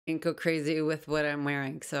Didn't go crazy with what I'm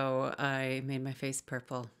wearing, so I made my face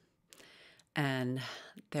purple. And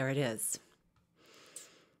there it is.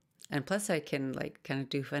 And plus I can like kind of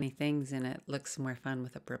do funny things and it looks more fun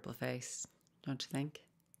with a purple face, don't you think?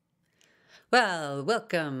 Well,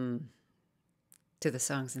 welcome to the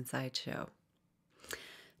Songs Inside show.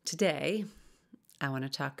 Today, I want to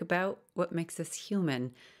talk about what makes us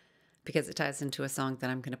human because it ties into a song that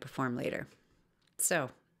I'm going to perform later. So,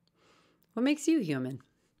 what makes you human?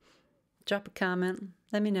 Drop a comment,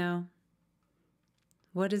 let me know.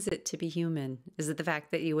 What is it to be human? Is it the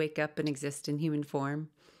fact that you wake up and exist in human form?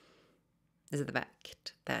 Is it the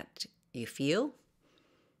fact that you feel?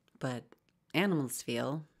 But animals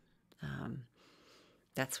feel.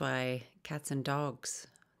 That's why cats and dogs,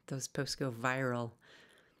 those posts go viral.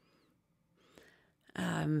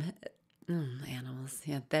 Animals,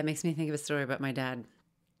 yeah, that makes me think of a story about my dad.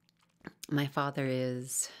 My father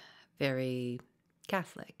is very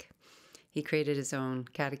Catholic. He created his own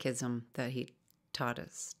catechism that he taught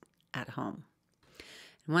us at home.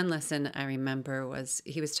 And one lesson I remember was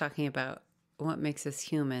he was talking about what makes us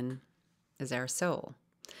human is our soul.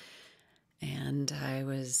 And I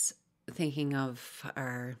was thinking of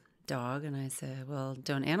our dog, and I said, well,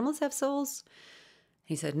 don't animals have souls?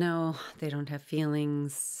 He said, no, they don't have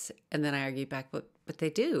feelings. And then I argued back, but they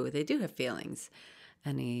do. They do have feelings.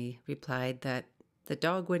 And he replied that the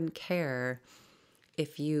dog wouldn't care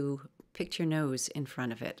if you picked your nose in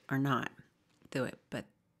front of it or not. Do it. But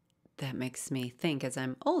that makes me think as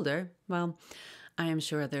I'm older, well, I am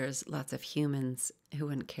sure there's lots of humans who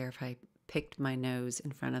wouldn't care if I picked my nose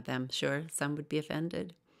in front of them. Sure, some would be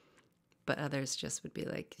offended, but others just would be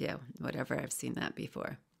like, yeah, whatever, I've seen that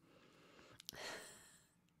before.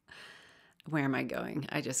 Where am I going?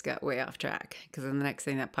 I just got way off track because then the next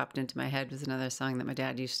thing that popped into my head was another song that my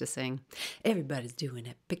dad used to sing. Everybody's doing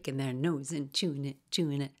it, picking their nose and chewing it,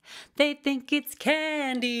 chewing it. They think it's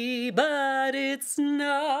candy, but it's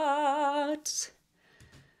not.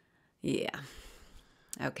 Yeah.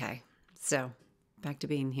 Okay. So, back to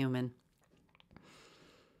being human.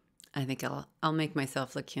 I think I'll make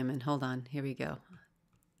myself look human. Hold on. Here we go.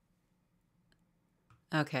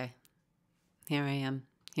 Okay. Here I am.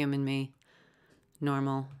 Human me.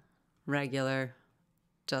 Normal, regular,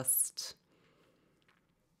 just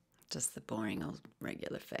the boring old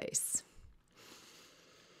regular face.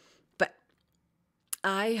 But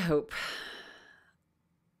I hope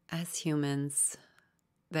as humans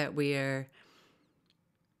that we are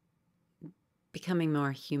becoming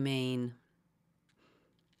more humane.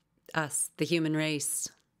 Us, the human race,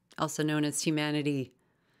 also known as humanity,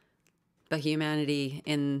 but humanity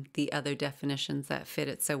in the other definitions that fit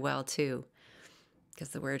it so well too.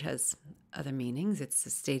 Because the word has other meanings. It's the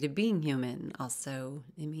state of being human. Also,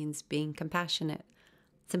 it means being compassionate,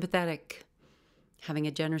 sympathetic, having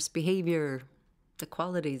a generous behavior, the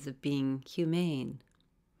qualities of being humane.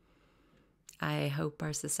 I hope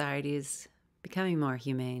our society is becoming more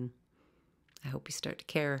humane. I hope we start to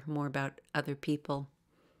care more about other people,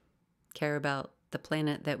 care about the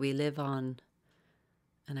planet that we live on,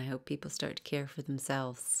 and I hope people start to care for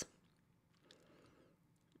themselves.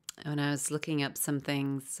 When I was looking up some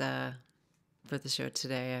things for the show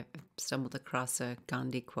today, I stumbled across a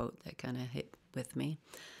Gandhi quote that kind of hit with me.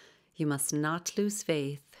 You must not lose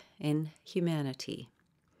faith in humanity.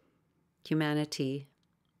 Humanity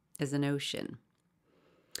is an ocean.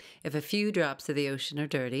 If a few drops of the ocean are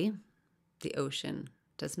dirty, the ocean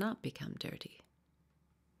does not become dirty.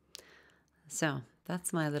 So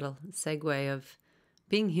that's my little segue of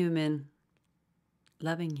being human,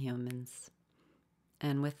 loving humans.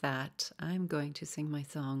 And with that, I'm going to sing my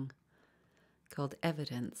song called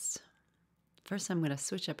Evidence. First, I'm going to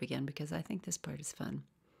switch up again because I think this part is fun.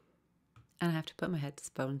 And I have to put my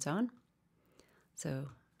headphones on. So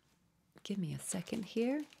give me a second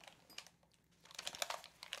here.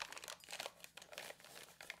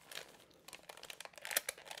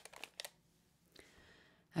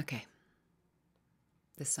 Okay.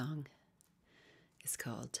 The song is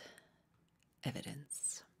called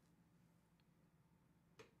Evidence.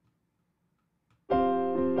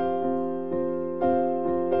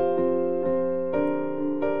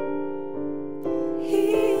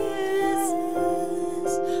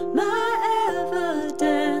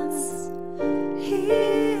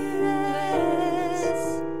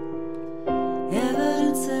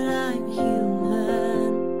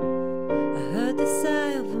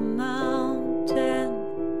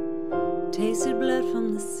 Tasted blood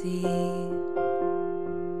from the sea.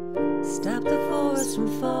 Stop the forest from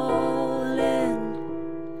falling.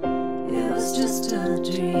 It was just a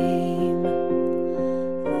dream.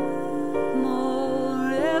 More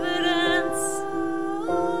evidence.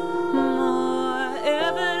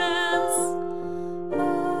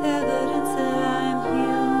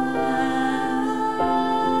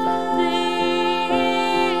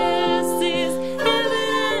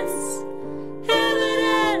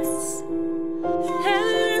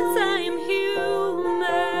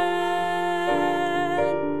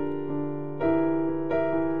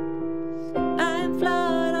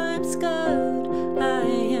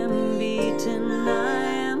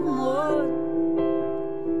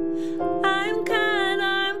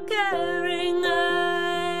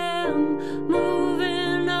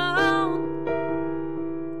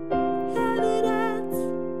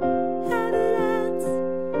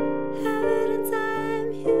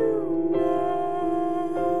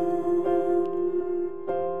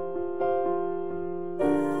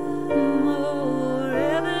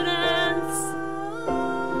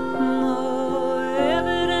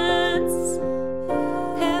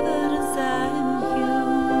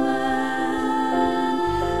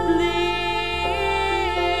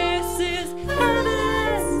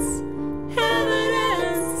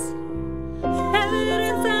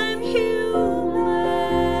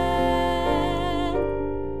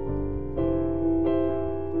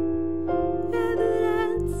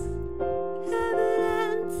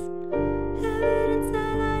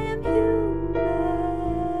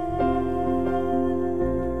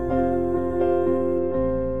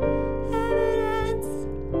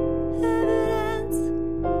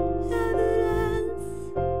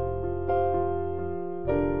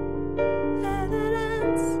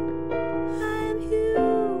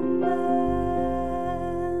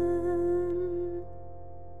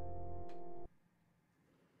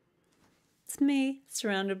 It's me,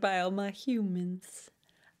 surrounded by all my humans.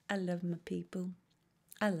 I love my people.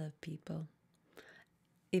 I love people.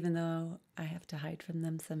 Even though I have to hide from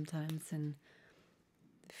them sometimes and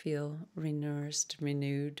feel renourished,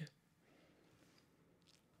 renewed.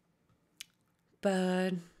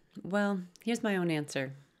 But, well, here's my own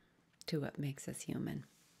answer to what makes us human.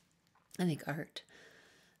 I think art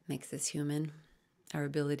makes us human. Our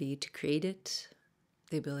ability to create it,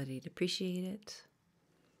 the ability to appreciate it.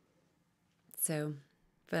 So,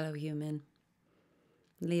 fellow human,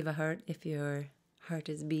 leave a heart if your heart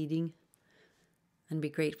is beating and be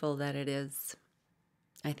grateful that it is.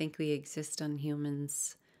 I think we exist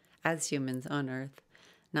as humans on Earth,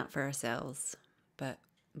 not for ourselves, but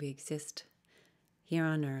we exist here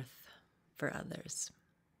on Earth for others.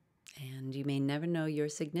 And you may never know your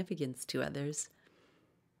significance to others,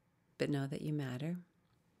 but know that you matter.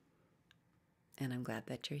 And I'm glad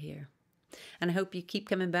that you're here. And I hope you keep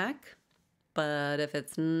coming back. But if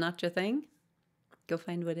it's not your thing, go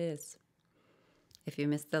find what is. If you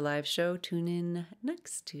missed the live show, tune in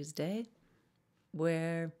next Tuesday,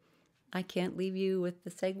 where I can't leave you with the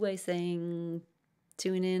segue saying,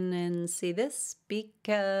 tune in and see this,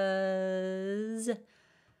 because I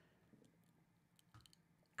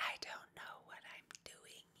don't know what I'm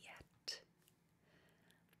doing yet.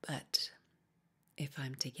 But if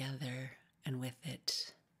I'm together and with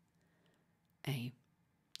it, I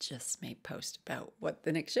just may post about what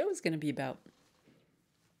the next show is going to be about.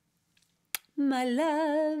 My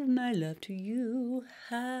love to you.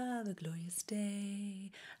 Have a glorious day.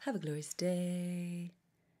 Have a glorious day.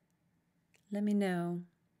 Let me know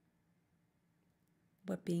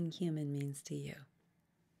what being human means to you.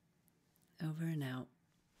 Over and out.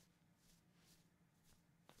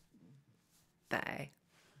 Bye.